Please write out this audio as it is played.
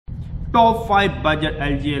Top 5 budget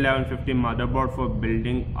LG 1150 motherboard for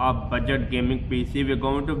building a budget gaming PC. We're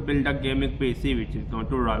going to build a gaming PC which is going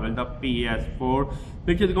to rival the PS4,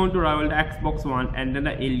 which is going to rival the Xbox One, and then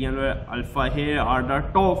the Alienware Alpha. Here are the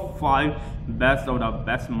top 5 best of the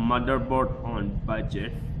best motherboard on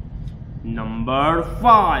budget. Number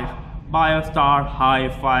 5, BIOSTAR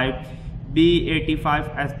Hi-Fi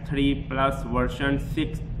B85M-3 Plus version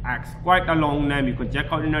 6X. Quite a long name. You can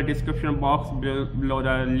check out in the description box below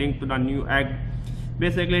the link to the new egg.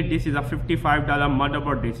 Basically, this is a $55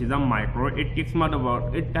 motherboard. This is a Micro ATX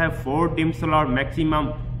motherboard. It has 4 DIMM slot,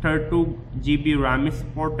 maximum 32 GB RAM is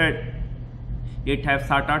supported. It has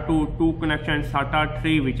SATA 2 connection, SATA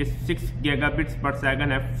 3 which is 6 gigabits per second,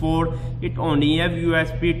 F4. It only have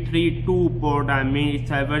USB 3 2 port. I mean, it's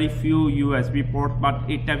a very few USB ports, but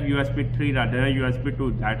it have USB 3 rather than USB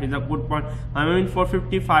 2. That is a good point. I mean, for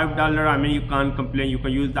 $55, I mean, you can't complain. You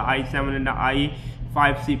can use the i7 and the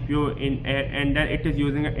i5 CPU in it, and then it is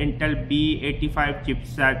using an Intel B85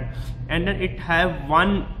 chipset, and then it have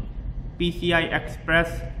one PCI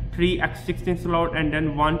Express 3x16 slot, and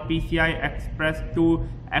then one PCI Express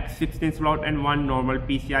 2x16 slot, and one normal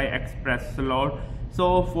PCI Express slot.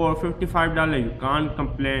 So for $55 you can't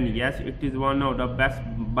complain. Yes, it is one of the best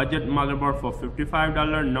budget motherboard for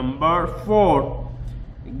 $55. Number 4,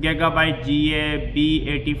 GIGABYTE GA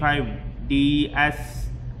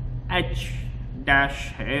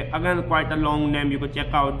B85DSH- again, quite a long name. You can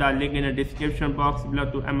check out the link in the description box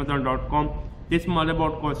below to Amazon.com. This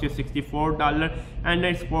motherboard costs you $64, and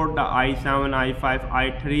it supports the i7, i5,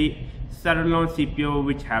 i3 Celeron CPU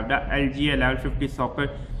which have the LG 1150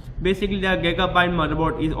 socket. Basically, the GIGABYTE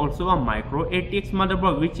motherboard is also a Micro ATX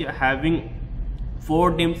motherboard which having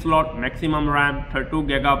 4 DIMM slot, maximum RAM 32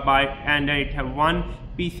 GB, and it have one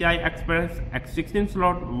PCI Express X16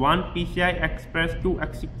 slot, one PCI Express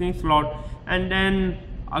 2x16 slot, and then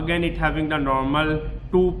again it having the normal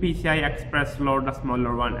 2 PCI Express slot, the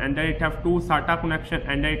smaller one, and then it have 2 SATA connection,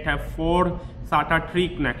 and then it have 4 SATA 3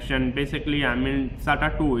 connection. Basically, I mean,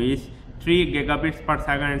 SATA 2 is 3 gigabits per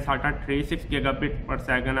second and SATA 3 6 gigabits per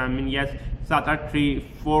second. I mean, yes, SATA 3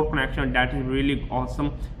 4 connection, that is really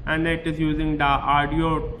awesome. And it is using the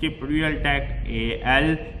audio chip Realtek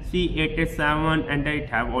ALC87, and then it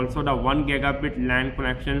have also the 1 gigabit LAN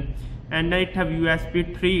connection, and then it have USB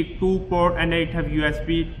 3 2 port, and then it have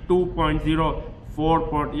USB 2.0 4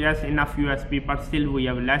 port. Yes, enough USB, but still we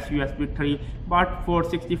have less USB 3, but for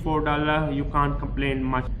 $64 you can't complain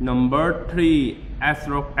much. Number 3,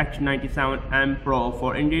 ASRock H97M Pro.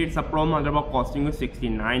 For indeed, it's a pro motherboard costing you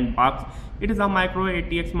 $69. It is a Micro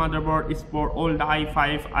ATX motherboard. It's for all the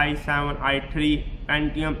i5, i7, i3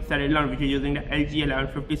 Pentium Celeron which is using the LG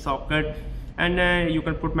 1150 socket, and you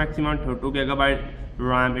can put maximum 32 GB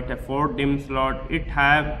RAM. It has 4 DIMM slot. It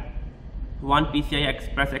have one PCI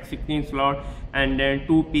Express X16 slot, and then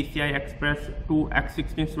 2 PCI Express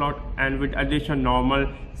 2x16 slot, and with addition normal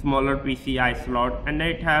smaller PCI slot, and then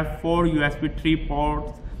it have 4 USB 3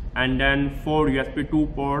 ports, and then 4 USB 2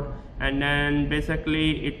 port, and then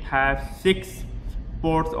basically it has 6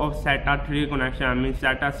 ports of SATA 3 connection. I mean,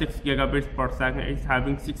 SATA 6 gigabits per second is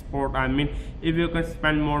having 6 ports. I mean, if you can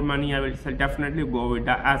spend more money, I will definitely go with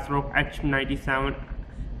the ASRock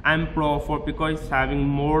H97M Pro for, because it's having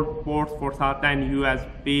more ports for SATA and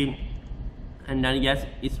USB, and then yes,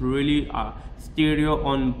 it's really a stereo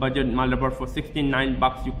on budget motherboard for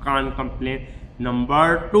 $69. You can't complain.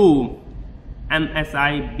 Number 2,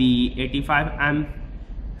 MSI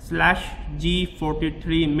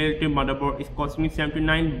B85M-G43 Military motherboard is costing me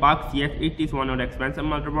 $79. Yes, it is one of the expensive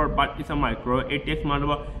motherboard, but it's a Micro ATX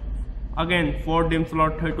motherboard. Again, 4 DIMM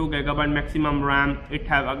slot, 32 GB maximum RAM. It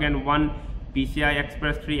have again one PCI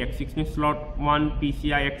Express 3x16 slot, one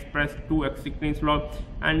PCI Express 2x16 slot,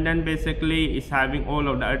 and then basically it's having all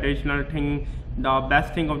of the additional thing. The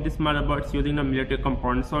best thing of this motherboard is using the military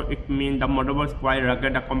components, so it means the motherboard is quite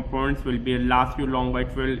rugged. The components will be last you long, but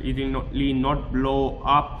it will easily not blow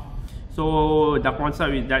up. So the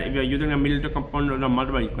concept is that if you are using a military component of the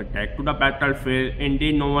motherboard, you can take to the battlefield.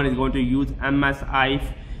 Indeed, no one is going to use MSI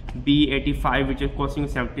B85 which is costing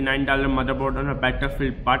 $79 motherboard on a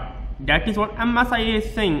battlefield, but that is what MSI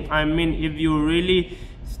is saying. I mean, if you really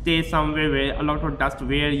stay somewhere where a lot of dust,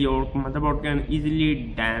 where your motherboard can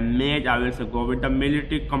easily damage, I will say go with the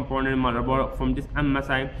military component motherboard from this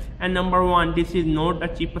MSI. And number 1, this is not the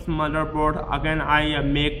cheapest motherboard. Again, I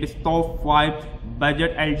make this top 5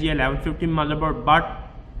 budget LG 1150 motherboard, but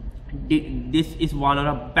this is one of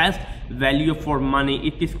the best value for money.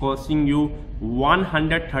 It is costing you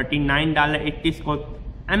 $139. It is called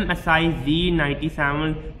MSI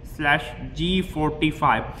Z97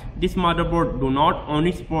 97-G45. This motherboard do not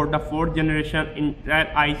only support the 4th generation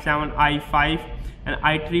Intel i7, i5 and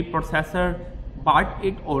i3 processor, but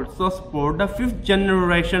it also supports the 5th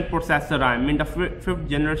generation processor. I mean the 5th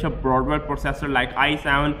generation Broadwell processor like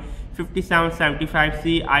i7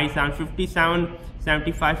 5775C, i7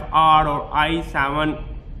 5775R, or i7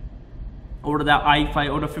 or the i5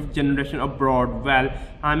 or the 5th generation of Broadwell.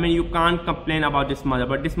 I mean you can't complain about this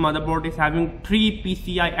motherboard. This motherboard is having 3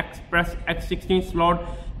 PCI Express X16 slot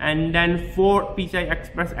and then 4 PCI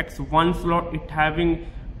Express X1 slot. It having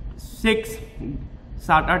 6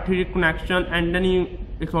 SATA 3 connection, and then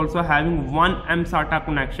it's also having 1 mSATA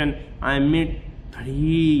connection. I mean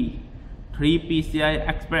 3 PCI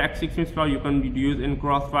Express X16 slot you can use in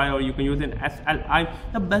Crossfire or you can use in SLI.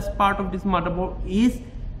 The best part of this motherboard is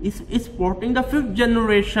supporting the 5th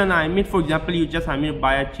generation. I mean, for example, you just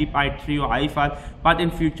buy a cheap i3 or i5, but in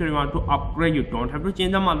future you want to upgrade, you don't have to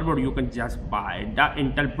change the motherboard. You can just buy the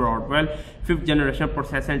Intel Broadwell 5th generation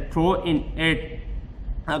processor and throw in it.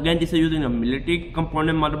 Again, this is using a military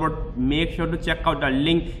component motherboard. Make sure to check out the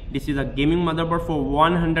link. This is a gaming motherboard for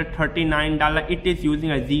 $139. It is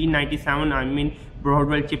using a Z97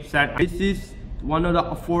 Broadwell chipset. This is one of the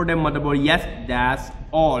affordable motherboard. Yes, that's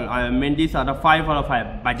all. I mean these are the 5 out of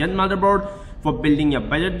 5 budget motherboard for building your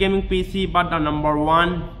budget gaming PC. But the number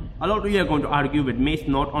one, a lot of you are going to argue with me, it's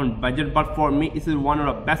not on budget, but for me this is one of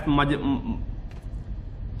the best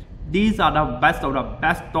these are the best of the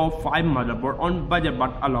best top 5 motherboard on budget.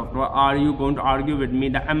 But a lot are you going to argue with me,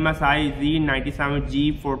 the MSI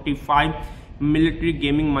Z97-G45 military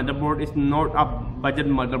gaming motherboard is not a budget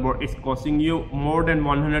motherboard. It's costing you more than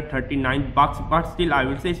 $139, but still I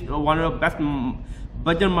will say it's one of the best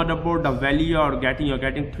budget motherboard. The value you're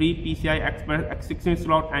getting 3 PCI Express X16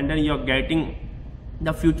 slot, and then you're getting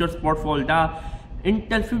the future support for the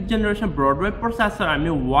Intel 5th generation Broadwell processor. I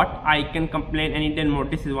mean, what I can complain any day more.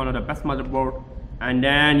 This is one of the best motherboard. And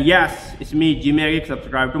then yes, it's me, GIGABYTE.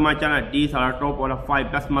 Subscribe to my channel. These are the top of the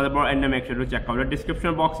 5 best motherboard, and then make sure to check out the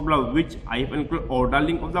description box below, which I have included order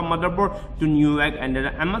link of the motherboard to Newegg and then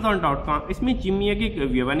Amazon.com. It's me, GIGABYTE.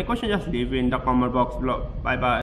 If you have any questions, just leave it in the comment box below. Bye bye.